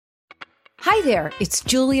Hi there, it's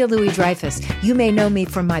Julia Louis-Dreyfus. You may know me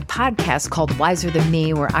from my podcast called Wiser Than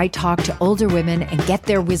Me, where I talk to older women and get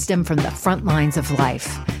their wisdom from the front lines of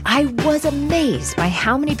life. I was amazed by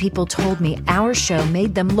how many people told me our show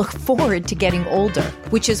made them look forward to getting older,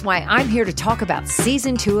 which is why I'm here to talk about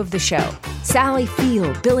Season 2 of the show. Sally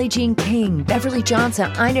Field, Billie Jean King, Beverly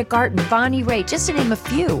Johnson, Ina Garten, Bonnie Raitt, just to name a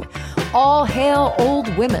few. All hail old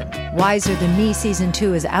women. Wiser Than Me Season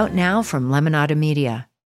 2 is out now from Lemonada Media.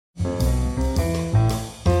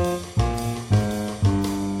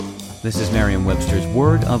 This is Merriam-Webster's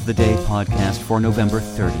Word of the Day podcast for November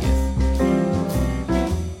 30th.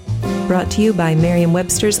 Brought to you by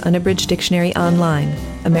Merriam-Webster's Unabridged Dictionary Online,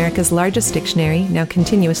 America's largest dictionary, now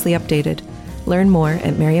continuously updated. Learn more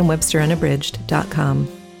at merriam-websterunabridged.com.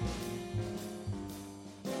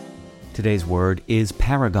 Today's word is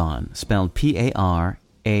paragon, spelled P-A-R-A-G-O-N.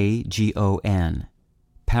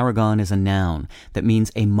 Paragon is a noun that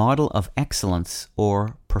means a model of excellence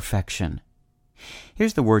or perfection.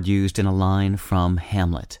 Here's the word used in a line from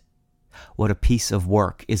Hamlet. What a piece of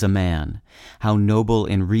work is a man! How noble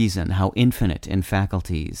in reason, how infinite in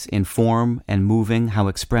faculties, in form and moving, how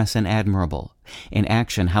express and admirable, in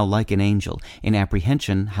action, how like an angel, in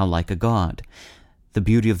apprehension, how like a god. The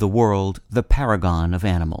beauty of the world, the paragon of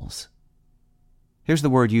animals. Here's the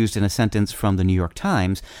word used in a sentence from the New York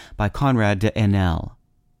Times by Conrad de Aenlle.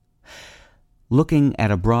 Looking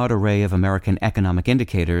at a broad array of American economic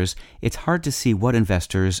indicators, it's hard to see what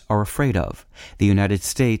investors are afraid of. The United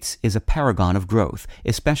States is a paragon of growth,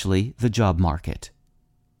 especially the job market.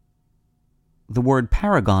 The word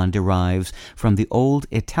paragon derives from the old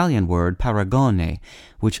Italian word paragone,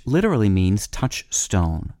 which literally means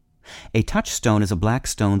touchstone. A touchstone is a black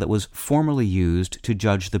stone that was formerly used to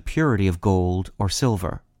judge the purity of gold or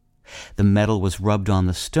silver. The metal was rubbed on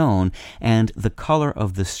the stone, and the color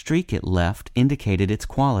of the streak it left indicated its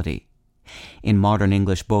quality. In modern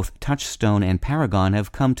English, both touchstone and paragon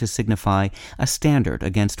have come to signify a standard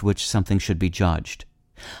against which something should be judged.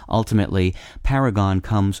 Ultimately, paragon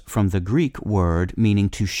comes from the Greek word meaning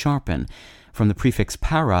to sharpen, from the prefix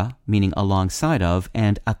para, meaning alongside of,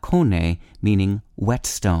 and akonē, meaning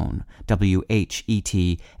whetstone,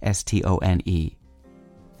 W-H-E-T-S-T-O-N-E.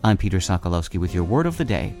 I'm Peter Sokolowski with your Word of the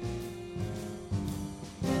Day.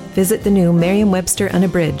 Visit the new Merriam-Webster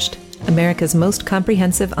Unabridged, America's most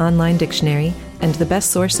comprehensive online dictionary and the best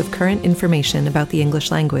source of current information about the English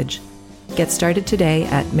language. Get started today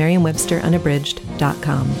at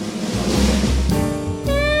merriam-websterunabridged.com.